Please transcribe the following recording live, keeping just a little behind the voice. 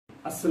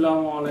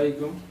আসসালামু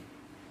আলাইকুম।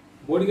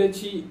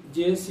 বৈরগাছি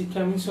জে.এস.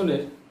 শিক্ষা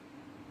মিশনের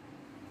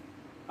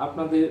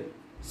আপনাদের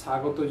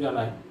স্বাগত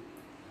জানাই।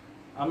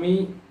 আমি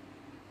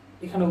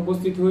এখানে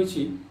উপস্থিত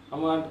হয়েছি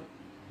আমার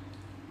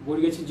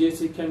বৈরগাছি জে.এস.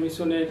 শিক্ষা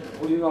মিশনের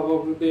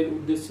অভিভাবকদের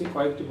উদ্দেশ্যে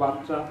কয়েকটি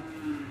বার্তা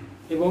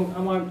এবং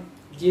আমার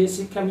জে.এস.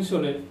 শিক্ষা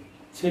মিশনের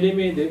ছেলে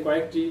মেয়েদের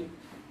কয়েকটি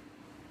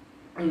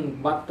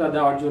বার্তা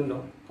দেওয়ার জন্য,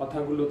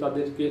 কথাগুলো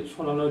তাদেরকে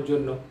শোনানোর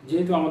জন্য।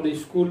 যেহেতু আমাদের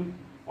স্কুল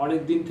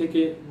অনেক দিন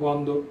থেকে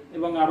বন্ধ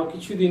এবং আরও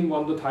কিছুদিন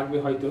বন্ধ থাকবে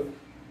হয়তো,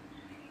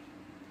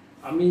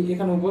 আমি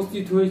এখানে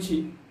উপস্থিত হয়েছি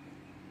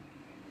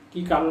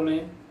কি কারণে,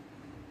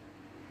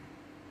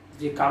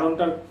 যে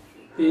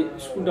কারণটাতে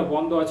স্কুলটা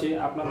বন্ধ আছে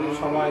আপনাদের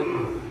সবাই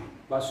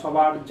বা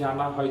সবার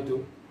জানা, হয়তো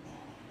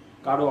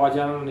কারো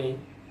অজানা নেই।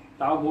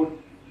 তাও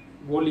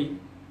বলি,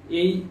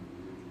 এই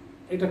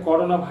একটা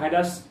করোনা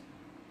ভাইরাস,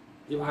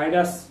 যে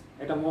ভাইরাস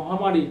একটা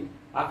মহামারী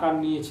আকার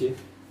নিয়েছে,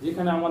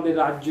 যেখানে আমাদের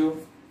রাজ্য,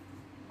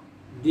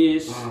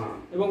 দেশ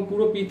এবং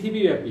পুরো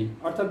পৃথিবীব্যাপী,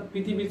 অর্থাৎ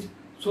পৃথিবীর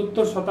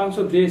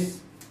 70% দেশ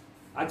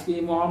আজকে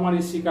এই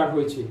মহামারীর শিকার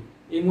হয়েছে।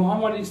 এই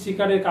মহামারীর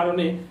শিকারের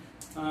কারণে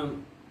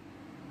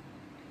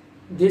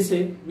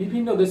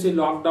বিভিন্ন দেশে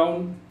লকডাউন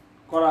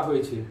করা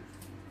হয়েছে।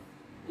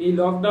 এই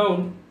লকডাউন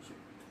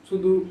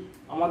শুধু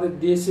আমাদের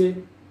দেশে,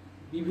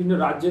 বিভিন্ন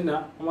রাজ্যে না,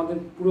 আমাদের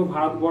পুরো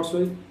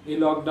ভারতবর্ষই এই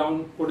লকডাউন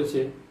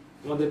করেছে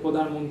আমাদের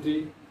প্রধানমন্ত্রী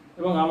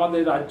এবং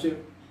আমাদের রাজ্য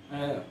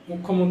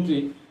মুখ্যমন্ত্রী।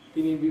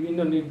 তিনি বিভিন্ন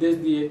নির্দেশ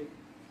দিয়ে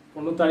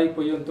 15 তারিখ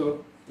পর্যন্ত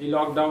এই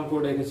লকডাউন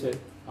করে রেখেছে।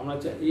 আমরা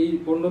এই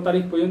 15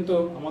 তারিখ পর্যন্ত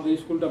আমাদের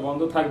স্কুলটা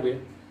বন্ধ থাকবে।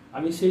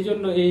 আমি সেই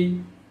জন্য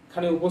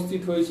এইখানে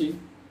উপস্থিত হয়েছি।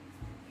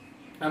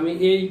 আমি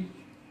এই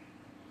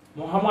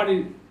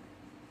মহামারীর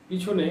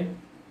পিছনে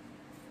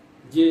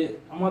যে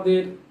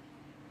আমাদের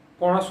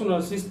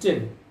পড়াশোনার সিস্টেম,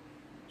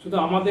 শুধু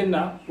আমাদের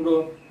না, পুরো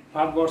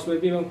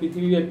ভারতবর্ষব্যাপী এবং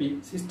পৃথিবীব্যাপী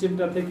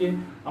সিস্টেমটা থেকে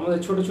আমাদের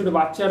ছোট ছোট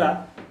বাচ্চারা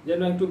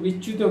যেন একটু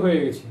বিচ্যুত হয়ে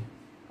গেছে।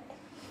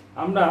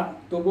 আমরা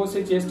তবুও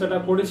সেই চেষ্টাটা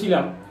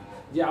করেছিলাম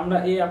যে আমরা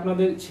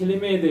আপনাদের ছেলে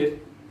মেয়েদের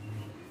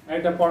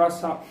একটা পড়ার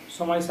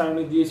সময়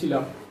সারণী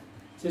দিয়েছিলাম।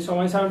 সেই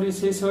সময় সারণী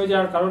শেষ হয়ে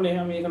যাওয়ার কারণে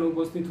আমি এখানে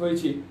উপস্থিত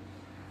হয়েছি।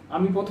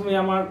 আমি প্রথমে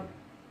আমার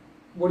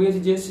বৈরগাছি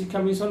জে.এস. শিক্ষা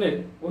মিশনের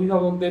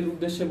অভিভাবকদের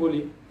উদ্দেশ্যে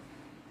বলি,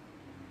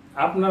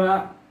 আপনারা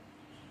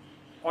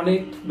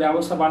অনেক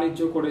ব্যবসা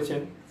বাণিজ্য করেছেন,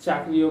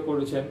 চাকরিও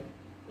করেছেন।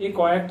 এই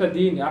কয়েকটা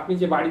দিন আপনি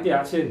যে বাড়িতে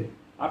আছেন,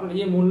 আপনার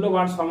এই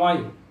মূল্যবান সময়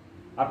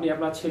আপনি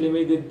আপনার ছেলে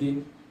মেয়েদের দিন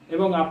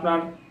এবং আপনার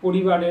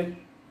পরিবারের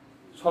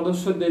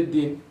সদস্যদের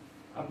দিন।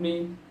 আপনি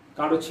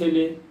কারো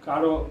ছেলে,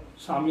 কারো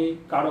স্বামী,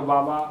 কারো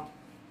বাবা,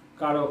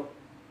 কারো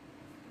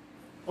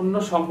অন্য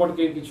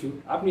সম্পর্কের কিছু,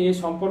 আপনি এই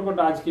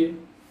সম্পর্কটা আজকে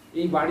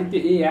এই বাড়িতে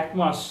এই 1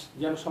 মাস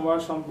যেন সবার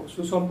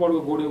সুসম্পর্ক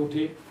গড়ে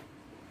ওঠে।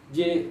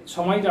 যে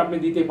সময়টা আপনি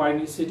দিতে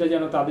পারেননি সেটা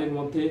যেন তাদের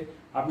মধ্যে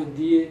আপনি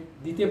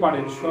দিতে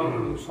পারেন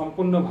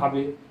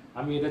সম্পূর্ণভাবে।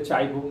 আমি এটা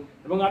চাইবো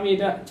এবং আমি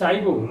এটা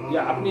চাইবো যে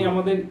আপনি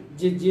আমাদের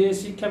যে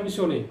শিক্ষা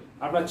মিশনে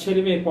আপনার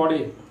ছেলে মেয়ে পড়ে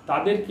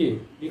তাদেরকে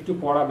একটু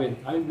পড়াবেন।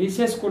 আমি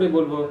বিশেষ করে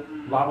বলবো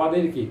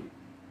বাবাদেরকে,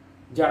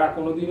 যারা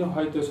কোনোদিনও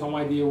হয়তো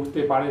সময় দিয়ে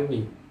উঠতে পারেননি,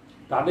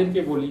 তাদেরকে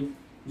বলি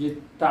যে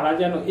তারা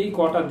যেন এই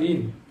কটা দিন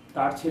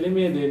তার ছেলে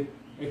মেয়েদের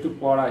একটু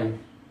পড়ায়।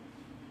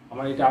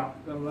 আমার এটা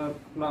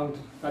আপনার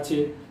কাছে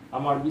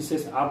আমার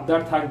বিশেষ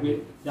আবদার থাকবে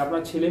যে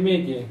আপনার ছেলে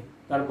মেয়েকে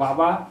তার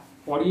বাবা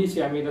পড়িয়েছে,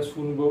 আমি এটা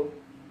শুনবো।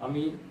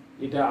 আমি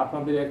এটা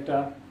আপনাদের একটা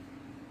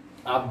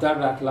আবদার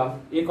রাখলাম।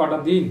 এই কটা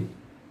দিন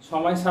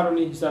সময়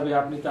সারণী হিসাবে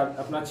আপনি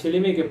আপনার ছেলে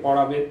মেয়েকে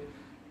পড়াবেন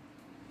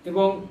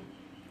এবং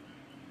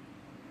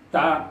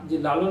তার যে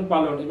লালন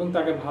পালন এবং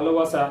তাকে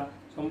ভালোবাসা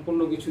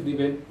সম্পূর্ণ কিছু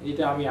দিবেন,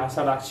 এটা আমি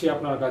আশা রাখছি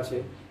আপনার কাছে।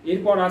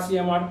 এরপর আসি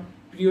আমার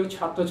প্রিয়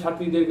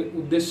ছাত্রছাত্রীদের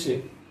উদ্দেশ্যে।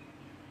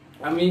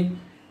 আমি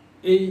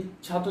এই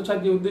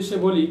ছাত্রছাত্রীর উদ্দেশ্যে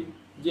বলি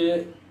যে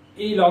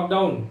এই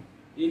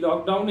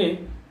লকডাউনে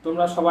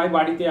তোমরা সবাই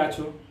বাড়িতে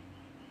আছো।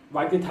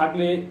 বাড়িতে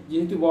থাকলে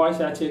যেহেতু বয়স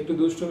আছে একটু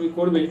দুষ্টুমি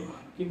করবে,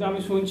 কিন্তু আমি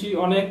শুনছি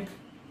অনেক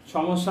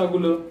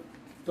সমস্যাগুলো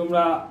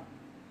তোমরা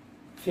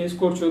ফেস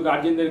করছো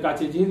গার্জেনদের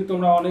কাছে, যেহেতু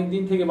তোমরা অনেক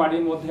দিন থেকে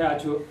বাড়ির মধ্যে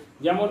আছো।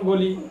 যেমন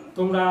বলি,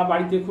 তোমরা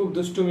বাড়িতে খুব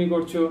দুষ্টুমি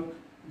করছো।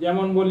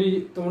 যেমন বলি,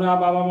 তোমরা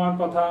বাবা মার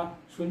কথা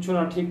শুনছো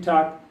না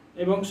ঠিকঠাক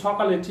এবং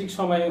সকালে ঠিক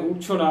সময়ে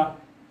উঠছো না,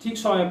 ঠিক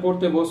সময়ে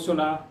পড়তে বসছো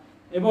না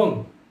এবং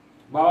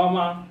বাবা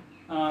মা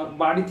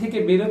বাড়ি থেকে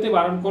বেরোতে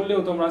বারণ করলেও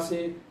তোমরা সে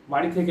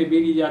বাড়ি থেকে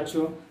বেরিয়ে যাচ্ছ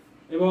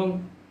এবং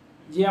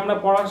যে আমরা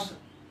পড়ার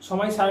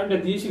সময় সারণীটা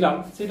দিয়েছিলাম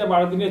সেটা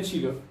 12 দিনের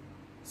ছিল।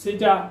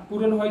 সেটা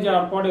পূরণ হয়ে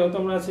যাওয়ার পরেও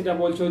তোমরা সেটা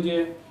বলছো যে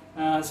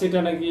সেটা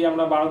নাকি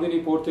আমরা 12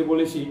 দিনই পড়তে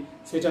বলেছি।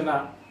 সেটা না,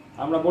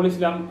 আমরা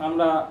বলেছিলাম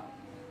আমরা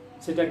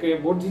সেটাকে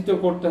বর্ধিত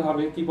করতে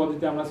হবে। কি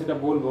পদ্ধতিতে আমরা সেটা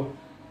বলবো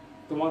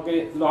তোমাকে।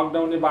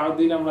 লকডাউনে 12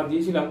 দিন আমরা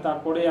দিয়েছিলাম,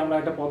 তারপরে আমরা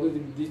একটা পদ্ধতি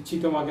দিচ্ছি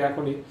তোমাকে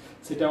এখনই,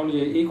 সেটা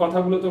অনুযায়ী এই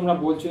কথাগুলো তোমরা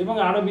বলছো এবং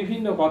আরও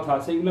বিভিন্ন কথা,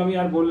 সেগুলো আমি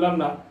আর বললাম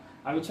না।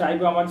 আমি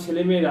চাইবো আমার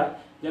ছেলেমেয়েরা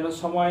যেন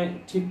সময়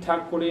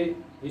ঠিকঠাক করে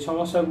এই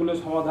সমস্যাগুলো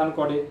সমাধান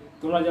করে।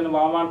 তোমরা যেন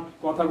বাবা মার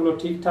কথাগুলো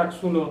ঠিকঠাক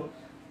শুনো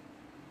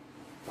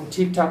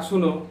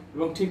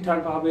এবং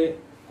ঠিকঠাকভাবে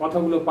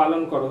কথাগুলো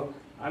পালন করো।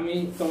 আমি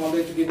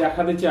তোমাদেরকে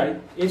দেখাতে চাই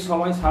এই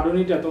সময়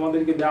সারণীটা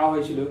তোমাদেরকে দেওয়া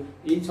হয়েছিল।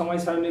 এই সময়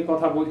সারণীর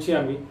কথা বলছি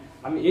আমি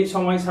এই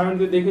সময়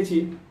সারণীতে দেখেছি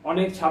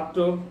অনেক ছাত্র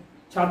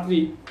ছাত্রী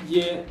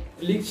যে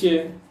লিখছে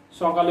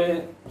সকালে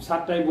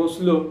 7টায়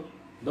বসলো,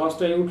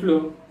 10টায় উঠলো,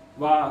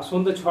 বা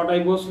সন্ধ্যে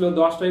 6টায় বসলো,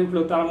 10টায়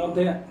উঠলো, তার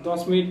মধ্যে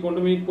 10 মিনিট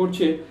 15 মিনিট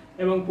পড়ছে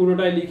এবং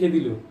পুরোটাই লিখে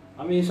দিল।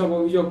 আমি এইসব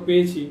অভিযোগ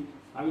পেয়েছি।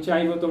 আমি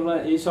চাইবো তোমরা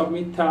এইসব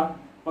মিথ্যা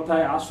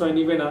কথায় আশ্রয়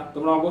নিবে না,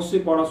 তোমরা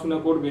অবশ্যই পড়াশোনা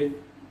করবে।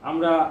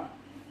 আমরা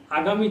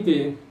আগামীতে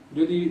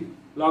যদি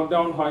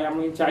লকডাউন হয়,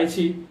 আমি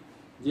চাইছি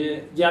যে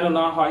যেন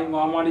না হয়,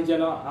 মহামারী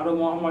যেন আরও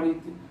মহামারী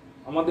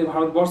আমাদের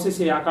ভারতবর্ষে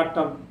সেই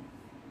আকারটা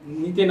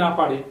নিতে না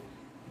পারে।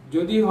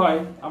 যদি হয়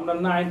আমরা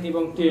 9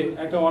 এবং 10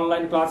 একটা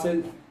অনলাইন ক্লাসের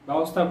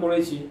ব্যবস্থা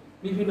করেছি,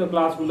 বিভিন্ন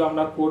ক্লাসগুলো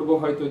আমরা করব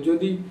হয়তো,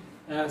 যদি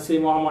সেই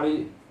মহামারী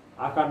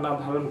আকার না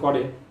ধারণ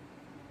করে।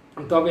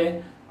 তবে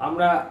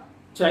আমরা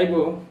চাইব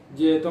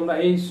যে তোমরা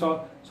এই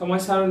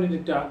সময়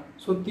সারণীটা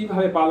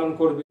সত্যিভাবে পালন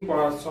করবে।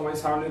 পড়ার সময়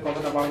সারণীর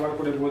কথাটা বারবার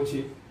করে বলছি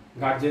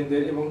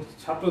গার্জেনদের এবং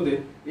ছাত্রদের,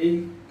 এই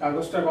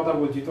কাগজটার কথা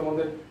বলছি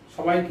তোমাদের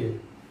সবাইকে।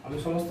 আমি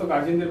সমস্ত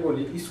গার্জেনদের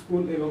বলি,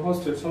 স্কুল এবং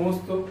হোস্টেল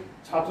সমস্ত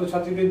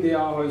ছাত্রছাত্রীদের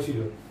দেওয়া হয়েছিল।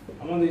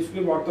 আমাদের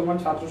স্কুলে বর্তমান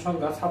ছাত্র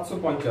সংখ্যা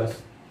 750,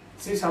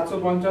 সেই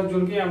 750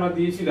 জনকেই আমরা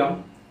দিয়েছিলাম।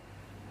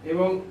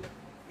 এবং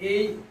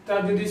এইটা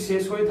যদি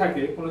শেষ হয়ে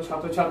থাকে কোনো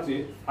ছাত্রছাত্রী,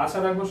 আশা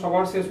রাখবো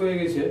সবার শেষ হয়ে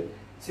গেছে,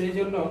 সেই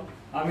জন্য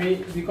আমি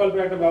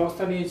বিকল্পের একটা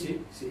ব্যবস্থা নিয়েছি।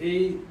 এই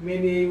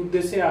এই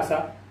উদ্দেশ্যে আসা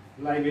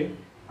লাইভে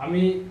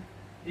আমি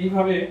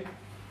এইভাবে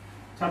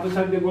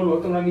ছাত্রছাত্রীদের বলবো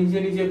তোমরা নিজে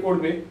নিজে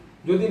পড়বে।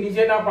 যদি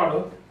নিজে না পারো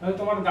তাহলে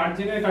তোমার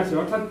গার্জেনের কাছে,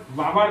 অর্থাৎ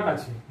বাবার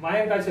কাছে,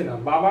 মায়ের কাছে না,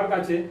 বাবার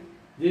কাছে,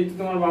 যেহেতু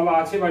তোমার বাবা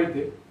আছে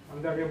বাড়িতে, আমি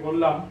তাকে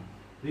বললাম,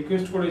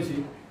 রিকোয়েস্ট করেছি,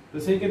 তো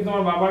সেই ক্ষেত্রে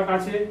তোমার বাবার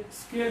কাছে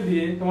স্কেল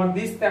দিয়ে তোমার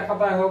দিস্তা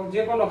খাতায় হোক,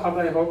 যে কোনো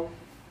খাতায় হোক,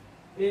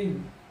 এই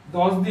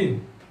 10 দিন,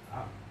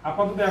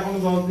 আপাতত এখনো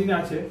 10 দিন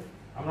আছে,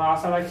 আমরা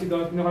আশা রাখছি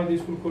 10 দিনে হয়তো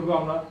স্কুল খুলবো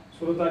আমরা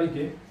 16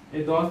 তারিখে।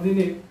 এই 10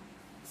 দিনে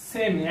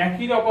সেম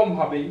একই রকম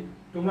ভাবেই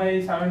তোমরা এই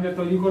সারণীটা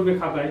তৈরি করবে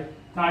খাতায়।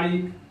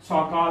 তারিখ,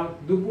 সকাল,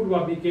 দুপুর বা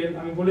বিকেল,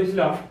 আমি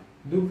বলেছিলাম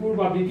দুপুর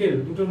বা বিকেল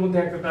দুটোর মধ্যে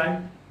একটা টাইম,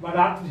 বা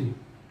রাত্রি,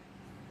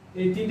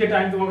 এই 3টে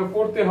টাইম তোমাকে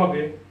পড়তে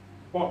হবে।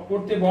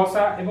 পড়তে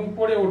বসা এবং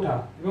পড়ে ওঠা,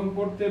 এবং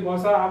পড়তে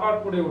বসা আবার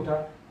পড়ে ওঠা,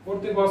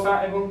 পড়তে বসা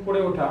এবং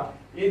পড়ে ওঠা,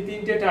 এই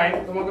 3টে টাইম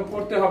তোমাকে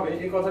পড়তে হবে,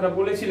 এই কথাটা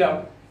বলেছিলাম।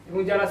 এবং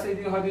যারা সেই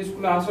দিন হয়তো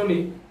স্কুলে আসোনি,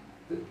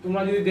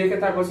 তোমরা যদি দেখে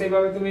থাকো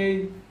সেইভাবে তুমি এই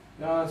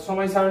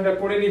সময় সারণীটা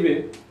করে নিবে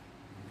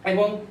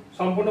এবং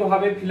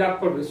সম্পূর্ণভাবে ফিল আপ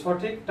করবে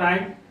সঠিক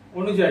টাইম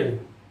অনুযায়ী।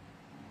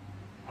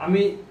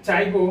 আমি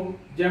চাইবো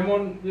যেমন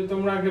যে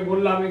তোমরা আগে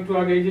বললাম একটু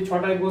আগে, যে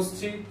 6টায়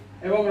বসছি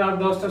এবং রাত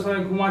 10টার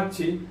সময়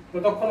ঘুমাচ্ছি,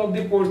 ততক্ষণ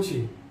অবধি পড়ছি,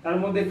 তার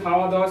মধ্যে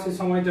খাওয়া দাওয়া সেই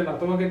সময়টা না,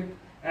 তোমাকে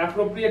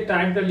অ্যাপ্রোপ্রিয়েট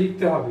টাইমটা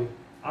লিখতে হবে।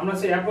 আমরা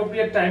সেই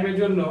অ্যাপ্রোপ্রিয়েট টাইমের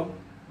জন্য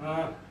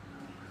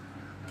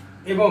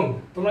এবং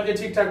তোমরা যে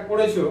ঠিকঠাক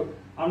পড়েছো,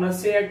 আমরা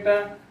সে একটা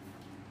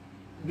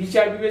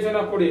বিচার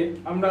বিবেচনা করে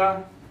আমরা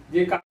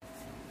যে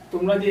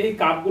তোমরা যে এই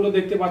কাপগুলো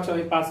দেখতে পাচ্ছ,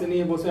 আমি পাশে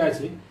নিয়ে বসে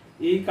আছি,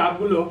 এই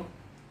কাপগুলো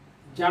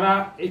যারা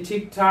এই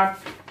ঠিকঠাক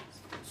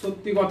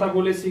সত্যি কথা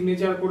বলে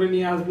সিগনেচার করে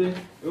নিয়ে আসবে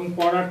এবং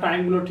পড়ার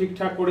টাইমগুলো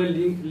ঠিকঠাক করে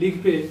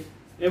লিখবে,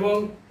 এবং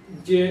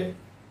যে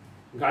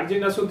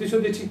গার্জেনরা সত্যি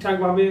সত্যি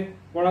ঠিকঠাকভাবে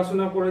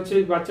পড়াশোনা করেছে,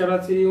 বাচ্চারা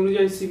সেই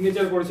অনুযায়ী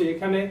সিগনেচার করেছে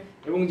এখানে,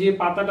 এবং যে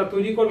পাতাটা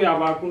তৈরি করবে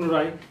আবার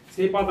পুনরায়,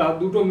 সেই পাতা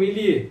দুটো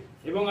মিলিয়ে,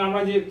 এবং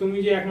আমরা যে তুমি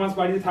যে 1 মাস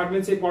বাড়িতে থাকলে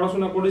সেই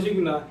পড়াশোনা করেছি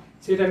কিনা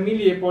সেটা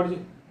মিলিয়ে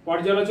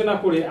পর্যালোচনা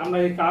করে আমরা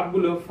এই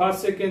কাপগুলো ফার্স্ট,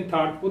 সেকেন্ড,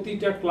 থার্ড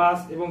প্রতিটা ক্লাস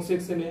এবং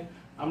সেকশনে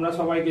আমরা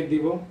সবাইকে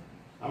দিব।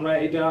 আমরা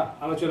এটা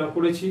আলোচনা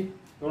করেছি,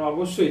 তোমরা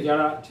অবশ্যই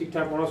যারা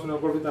ঠিকঠাক পড়াশোনা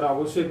করবে তারা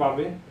অবশ্যই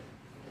পাবে।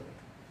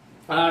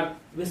 আর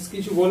বেশ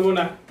কিছু বলবো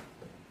না,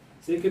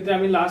 সেই ক্ষেত্রে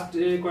আমি লাস্ট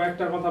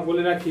কয়েকটা কথা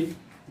বলে রাখি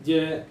যে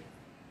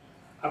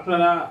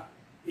আপনারা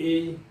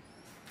এই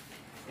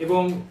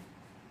এবং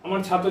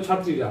আমার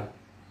ছাত্রছাত্রীরা,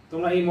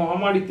 তোমরা এই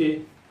মহামারীতে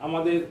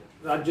আমাদের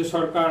রাজ্য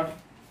সরকার,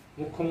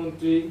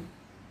 মুখ্যমন্ত্রী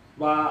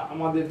বা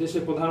আমাদের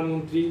দেশের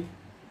প্রধানমন্ত্রী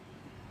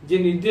যে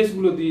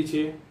নির্দেশগুলো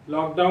দিয়েছে,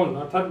 লকডাউন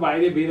অর্থাৎ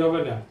বাইরে বের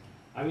হবে না,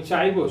 আমি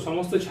চাইবো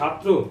সমস্ত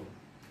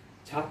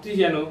ছাত্রী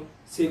যেন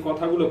সেই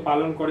কথাগুলো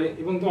পালন করে।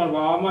 এবং তোমার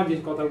বাবা মা যে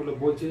কথাগুলো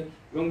বলছে,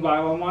 এবং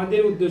বাবা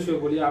মাদের উদ্দেশ্যে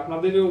বলি,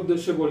 আপনাদেরও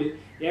উদ্দেশ্যে বলি,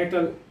 একটা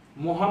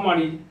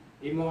মহামারী,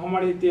 এই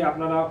মহামারীতে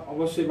আপনারা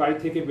অবশ্যই বাড়ি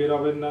থেকে বের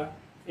হবেন না,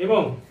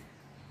 এবং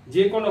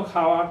যে কোনো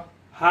খাওয়ার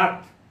হাত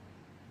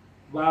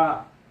বা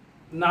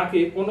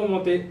নাকে কোনো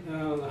মতে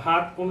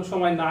হাত কোনো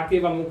সময় নাকে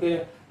বা মুখে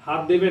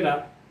হাত দেবে না।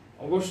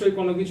 অবশ্যই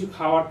কোনো কিছু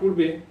খাওয়ার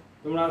পূর্বে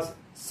তোমরা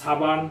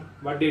সাবান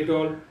বা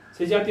ডেটল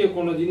সে জাতীয়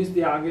কোনো জিনিস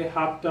দিয়ে আগে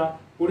হাতটা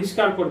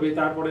পরিষ্কার করবে,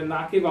 তারপরে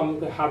নাকে বা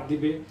মুখে হাত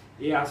দিবে,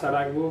 এই আশা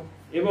রাখবো।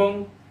 এবং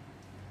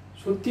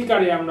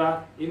সত্যিকারে আমরা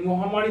এই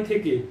মহামারী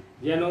থেকে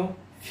যেন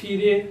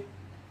ফিরে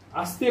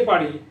আসতে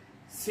পারি,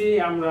 সে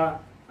আমরা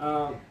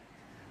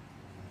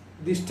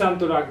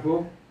দৃষ্টান্ত রাখবো।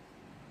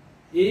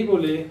 এই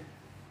বলে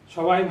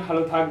সবাই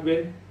ভালো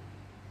থাকবেন,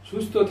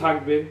 সুস্থ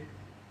থাকবেন।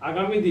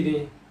 আগামী দিনে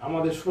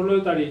আমাদের 16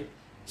 তারিখ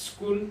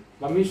স্কুল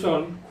বা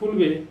মিশন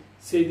খুলবে,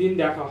 সেই দিন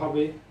দেখা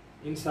হবে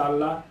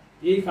ইনশাআল্লাহ।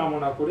 এই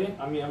কামনা করে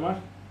আমি আমার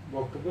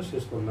বক্তব্য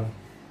শেষ করলাম।